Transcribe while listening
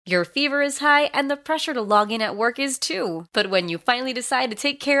Your fever is high and the pressure to log in at work is too. But when you finally decide to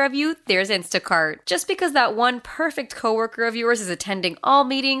take care of you, there's Instacart. Just because that one perfect coworker of yours is attending all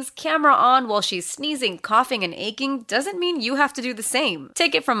meetings, camera on while she's sneezing, coughing, and aching, doesn't mean you have to do the same.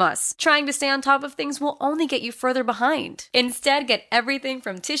 Take it from us. Trying to stay on top of things will only get you further behind. Instead, get everything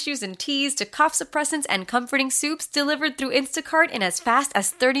from tissues and teas to cough suppressants and comforting soups delivered through Instacart in as fast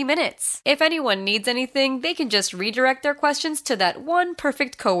as 30 minutes. If anyone needs anything, they can just redirect their questions to that one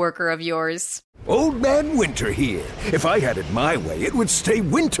perfect coworker of yours. Old Man Winter here. If I had it my way, it would stay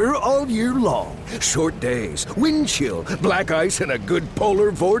winter all year long. Short days, wind chill, black ice, and a good polar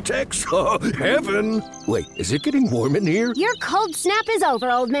vortex. Oh, heaven. Wait, is it getting warm in here? Your cold snap is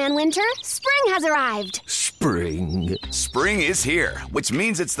over, Old Man Winter. Spring has arrived. Spring. Spring is here, which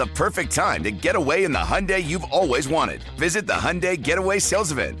means it's the perfect time to get away in the Hyundai you've always wanted. Visit the Hyundai Getaway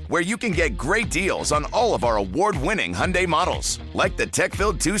Sales Event, where you can get great deals on all of our award-winning Hyundai models, like the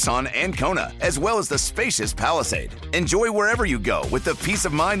tech-filled Tucson and Kona, as well as the spacious Palisade. Enjoy wherever you go with the peace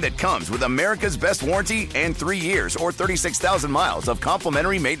of mind that comes with America's best warranty and 3 years or 36,000 miles of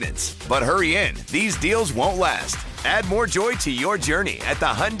complimentary maintenance. But hurry in, these deals won't last. Add more joy to your journey at the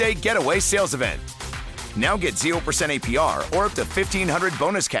Hyundai Getaway Sales Event. Now get 0% APR or up to $1,500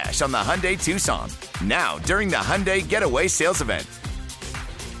 bonus cash on the Hyundai Tucson. Now, during the Hyundai Getaway Sales Event.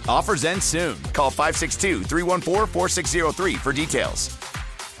 Offers end soon. Call 562-314-4603 for details.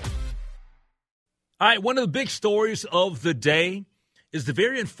 All right, one of the big stories of the day is the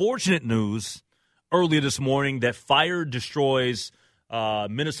very unfortunate news earlier this morning that fire destroys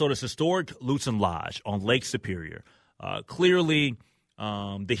Minnesota's historic Lutsen Lodge on Lake Superior. Clearly,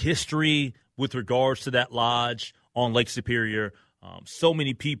 the history with regards to that lodge on Lake Superior, so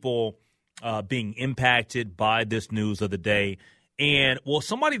many people being impacted by this news of the day. And, well,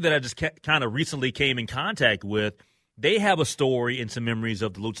 somebody that I just kind of recently came in contact with, they have a story and some memories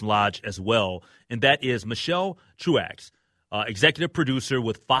of the Lutsen Lodge as well, and that is Michelle Truax, executive producer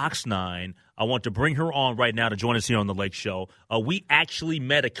with Fox 9. I want to bring her on right now to join us here on the Lake Show. We actually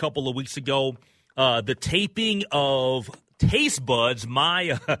met a couple of weeks ago. The taping of Taste Buds,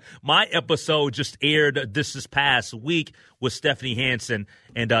 my episode just aired this past week with Stephanie Hansen,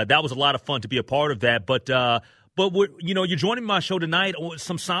 and that was a lot of fun to be a part of that. But you're joining my show tonight on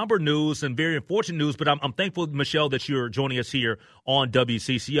some somber news and very unfortunate news, but I'm thankful, Michelle, that you're joining us here on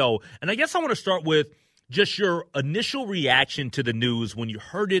WCCO. And I guess I want to start with just your initial reaction to the news when you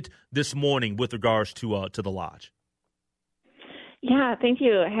heard it this morning with regards to the lodge. Yeah, thank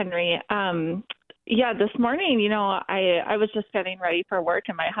you, Henry. This morning, I was just getting ready for work,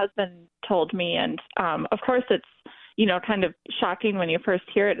 and my husband told me, and of course it's, kind of shocking when you first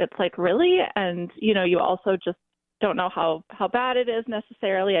hear it. It's like, really? And, you also just don't know how bad it is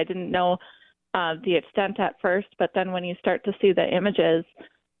necessarily. I didn't know the extent at first, but then when you start to see the images,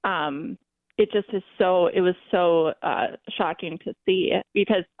 it was so shocking to see,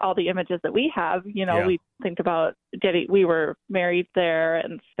 because all the images that we have, we think about we were married there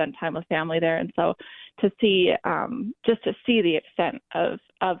and spent time with family there. And so to see, just to see the extent of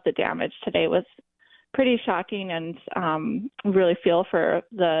the damage today was pretty shocking, and really feel for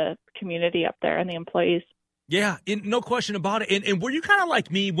the community up there and the employees. Yeah, no question about it. And were you kind of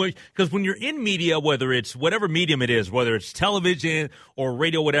like me? Because when you're in media, whether it's whatever medium it is, whether it's television or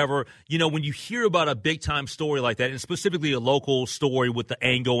radio, whatever, when you hear about a big-time story like that, and specifically a local story with the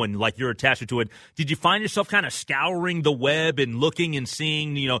angle and like your attachment to it, did you find yourself kind of scouring the web and looking and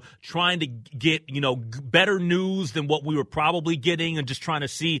seeing, trying to get, better news than what we were probably getting, and just trying to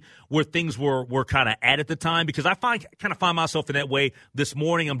see where things were kind of at the time? Because I find myself in that way this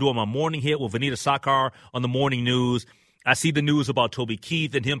morning. I'm doing my morning hit with Vanita Sakar on the morning news. I see the news about Toby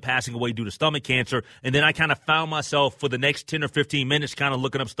Keith and him passing away due to stomach cancer, and then I kind of found myself for the next 10 or 15 minutes kind of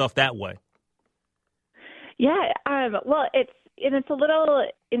looking up stuff that way. Yeah, well, it's a little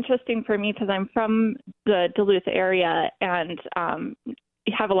interesting for me because I'm from the Duluth area, and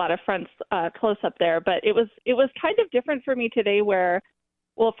have a lot of friends close up there. But it was kind of different for me today, where,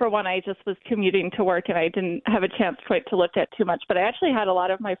 well, for one, I just was commuting to work and I didn't have a chance quite to look at too much. But I actually had a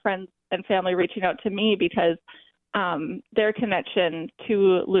lot of my friends and family reaching out to me because their connection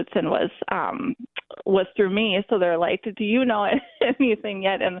to Lutsen was through me. So they're like, "Do you know anything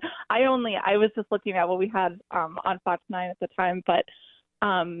yet?" And I was just looking at what we had on Fox 9 at the time. But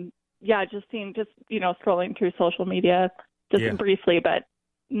just seeing, scrolling through social media briefly, but.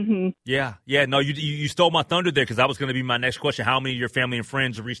 Mm-hmm. Yeah. No, you stole my thunder there, because that was going to be my next question. How many of your family and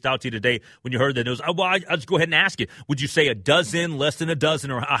friends reached out to you today when you heard the news? I'll just go ahead and ask you. Would you say a dozen, less than a dozen,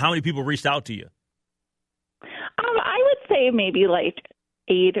 or how many people reached out to you? I would say maybe like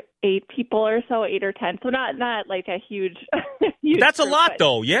eight people or so, 8 or 10. So not like a huge, huge That's a group, lot,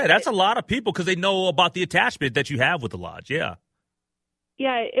 though. Yeah, that's a lot of people because they know about the attachment that you have with the lodge. Yeah.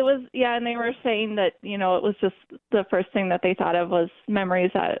 Yeah, it was. Yeah, and they were saying that it was just the first thing that they thought of was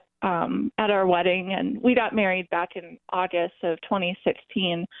memories at our wedding, and we got married back in August of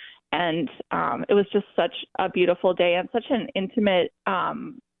 2016, and it was just such a beautiful day and such an intimate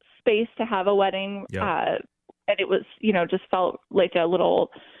space to have a wedding. Yeah. And it was, just felt like a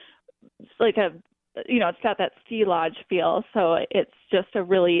little, like a, it's got that ski lodge feel. So it's just a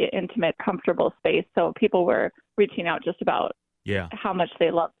really intimate, comfortable space. So people were reaching out just about how much they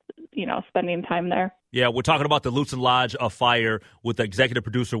loved, spending time there. Yeah, we're talking about the Lutsen Lodge fire with the executive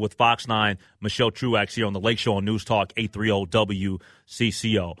producer with Fox 9, Michelle Truax, here on the Lake Show on News Talk 830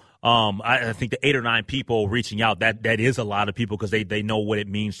 WCCO. I think the 8 or 9 people reaching out, that is a lot of people because they know what it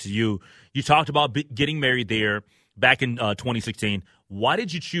means to you. You talked about getting married there back in 2016. Why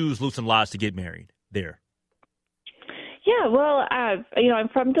did you choose Lutsen Lodge to get married there? Yeah, well, I'm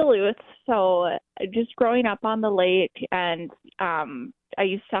from Duluth, so just growing up on the lake, and I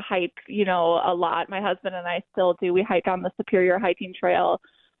used to hike, a lot. My husband and I still do. We hike on the Superior Hiking Trail.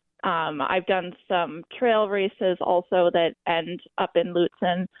 I've done some trail races also that end up in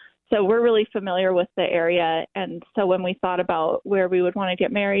Lutsen. So we're really familiar with the area. And so when we thought about where we would want to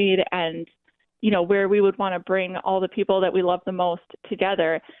get married and, where we would want to bring all the people that we love the most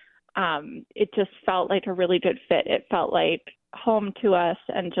together, it just felt like a really good fit. It felt like home to us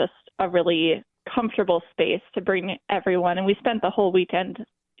and just a really comfortable space to bring everyone. And we spent the whole weekend,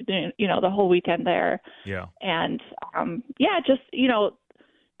 there. Yeah. And, just,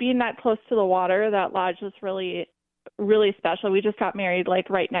 being that close to the water, that lodge was really, really special. We just got married like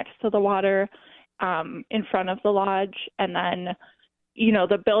right next to the water, in front of the lodge. And then,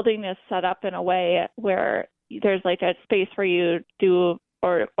 the building is set up in a way where there's like a space where you do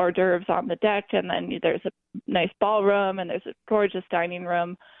hors d'oeuvres on the deck, and then there's a nice ballroom, and there's a gorgeous dining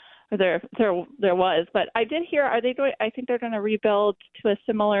room. There was, but I did hear, I think they're going to rebuild to a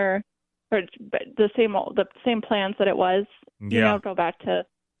similar, or the same plans that it was. Go back to.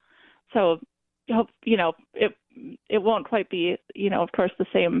 So, hope it won't quite be of course the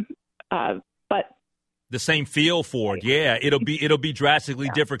same, but the same feel for it. Yeah, it'll be drastically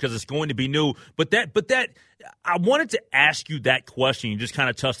different because it's going to be new. But that I wanted to ask you that question. You just kind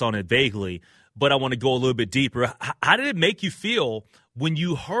of touched on it vaguely, but I want to go a little bit deeper. How did it make you feel when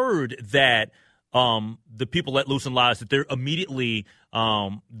you heard that the people at Lutsen Lodge, that they're immediately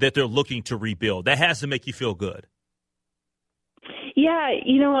that they're looking to rebuild? That has to make you feel good. Yeah,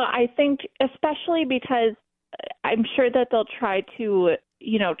 I think especially because I'm sure that they'll try to,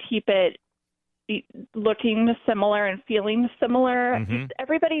 keep it looking similar and feeling similar. Mm-hmm.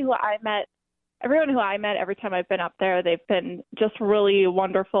 Everyone who I met every time I've been up there, they've been just really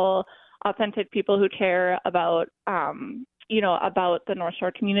wonderful, authentic people who care about, about the North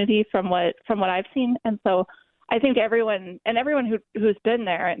Shore community from what I've seen. And so I think everyone who's been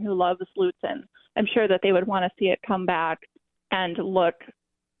there and who loves Lutsen, I'm sure that they would want to see it come back and look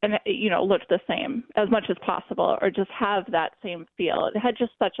the same as much as possible, or just have that same feel. It had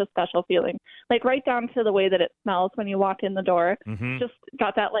just such a special feeling, like right down to the way that it smells when you walk in the door. Mm-hmm. Just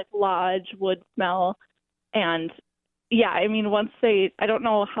got that like lodge wood smell. And I don't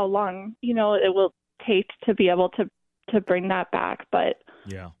know how long, it will take to be able to bring that back, but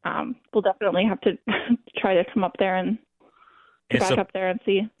we'll definitely have to try to come up there and back up there and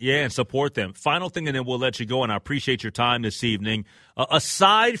see. Yeah, and support them. Final thing, and then we'll let you go, and I appreciate your time this evening.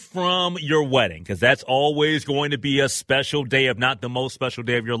 Aside from your wedding, because that's always going to be a special day, if not the most special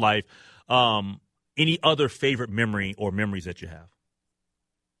day of your life, any other favorite memory or memories that you have?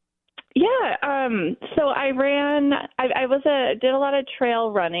 Yeah, so I did a lot of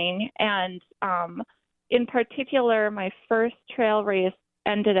trail running, and in particular, my first trail race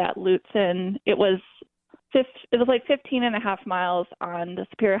ended at Lutsen. It was like 15 and a half miles on the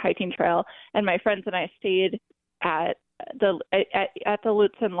Superior Hiking Trail, and my friends and I stayed at the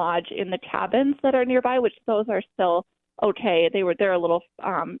Lutsen Lodge in the cabins that are nearby, which those are still okay. They're a little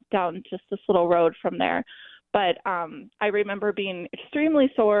down just this little road from there. But I remember being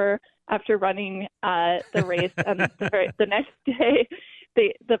extremely sore after running the race, and the next day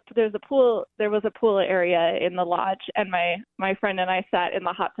there was a pool area in the lodge, and my friend and I sat in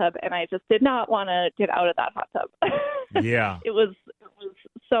the hot tub, and I just did not want to get out of that hot tub. Yeah. It was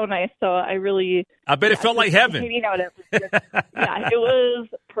so nice. So I bet it felt like heaven. Hanging out, it was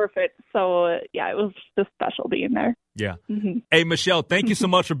perfect. So, yeah, it was just special being there. Yeah. Mm-hmm. Hey, Michelle, thank you so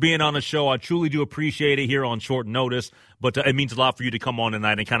much for being on the show. I truly do appreciate it here on short notice, but it means a lot for you to come on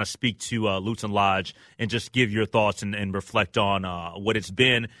tonight and kind of speak to Lutsen Lodge and just give your thoughts and reflect on what it's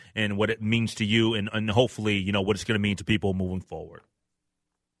been and what it means to you and hopefully, you know, what it's going to mean to people moving forward.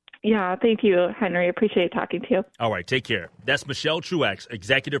 Yeah, thank you, Henry. Appreciate talking to you. All right, take care. That's Michelle Truax,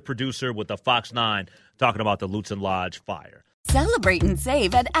 executive producer with the Fox 9, talking about the Lutsen Lodge fire. Celebrate and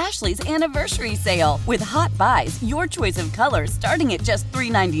save at Ashley's Anniversary Sale. With Hot Buys, your choice of colors starting at just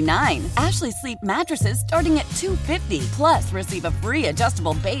 $3.99. Ashley Sleep mattresses starting at $2.50. Plus, receive a free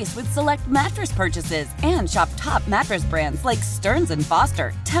adjustable base with select mattress purchases. And shop top mattress brands like Stearns &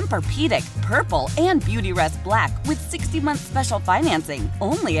 Foster, Tempur-Pedic, Purple, and Beautyrest Black with 60-month special financing.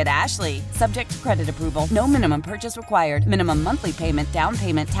 Only at Ashley. Subject to credit approval. No minimum purchase required. Minimum monthly payment, down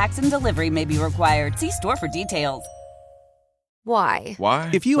payment, tax, and delivery may be required. See store for details. Why?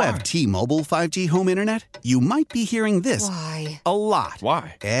 If you have T-Mobile 5G home internet, you might be hearing this a lot.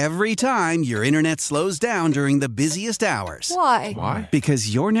 Why? Every time your internet slows down during the busiest hours. Why?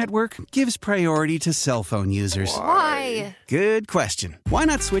 Because your network gives priority to cell phone users. Why? Good question. Why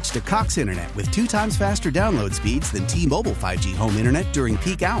not switch to Cox Internet with 2 times faster download speeds than T-Mobile 5G home internet during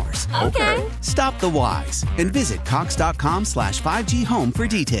peak hours? Okay. Stop the whys and visit cox.com/5G home for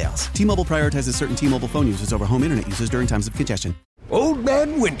details. T-Mobile prioritizes certain T-Mobile phone users over home internet users during times of congestion. Old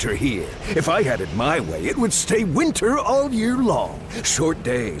Man Winter here. If I had it my way, it would stay winter all year long. Short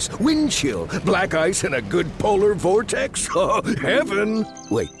days, wind chill, black ice, and a good polar vortex. Oh, heaven.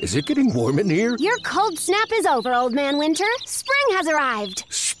 Wait, is it getting warm in here? Your cold snap is over, Old Man Winter. Spring has arrived.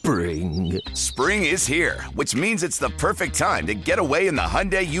 Spring. Spring is here, which means it's the perfect time to get away in the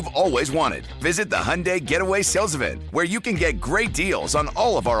Hyundai you've always wanted. Visit the Hyundai Getaway Sales Event, where you can get great deals on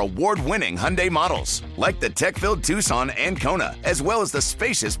all of our award-winning Hyundai models, like the tech-filled Tucson and Kona, as well as the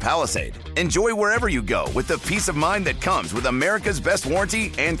spacious Palisade. Enjoy wherever you go with the peace of mind that comes with America's best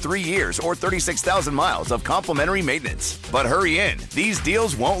warranty and 3 years or 36,000 miles of complimentary maintenance. But hurry in, these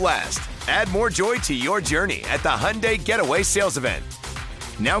deals won't last. Add more joy to your journey at the Hyundai Getaway Sales Event.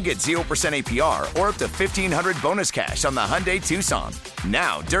 Now get 0% APR or up to $1,500 bonus cash on the Hyundai Tucson.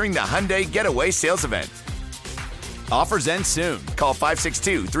 Now, during the Hyundai Getaway Sales Event. Offers end soon. Call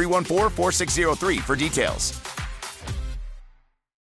 562-314-4603 for details.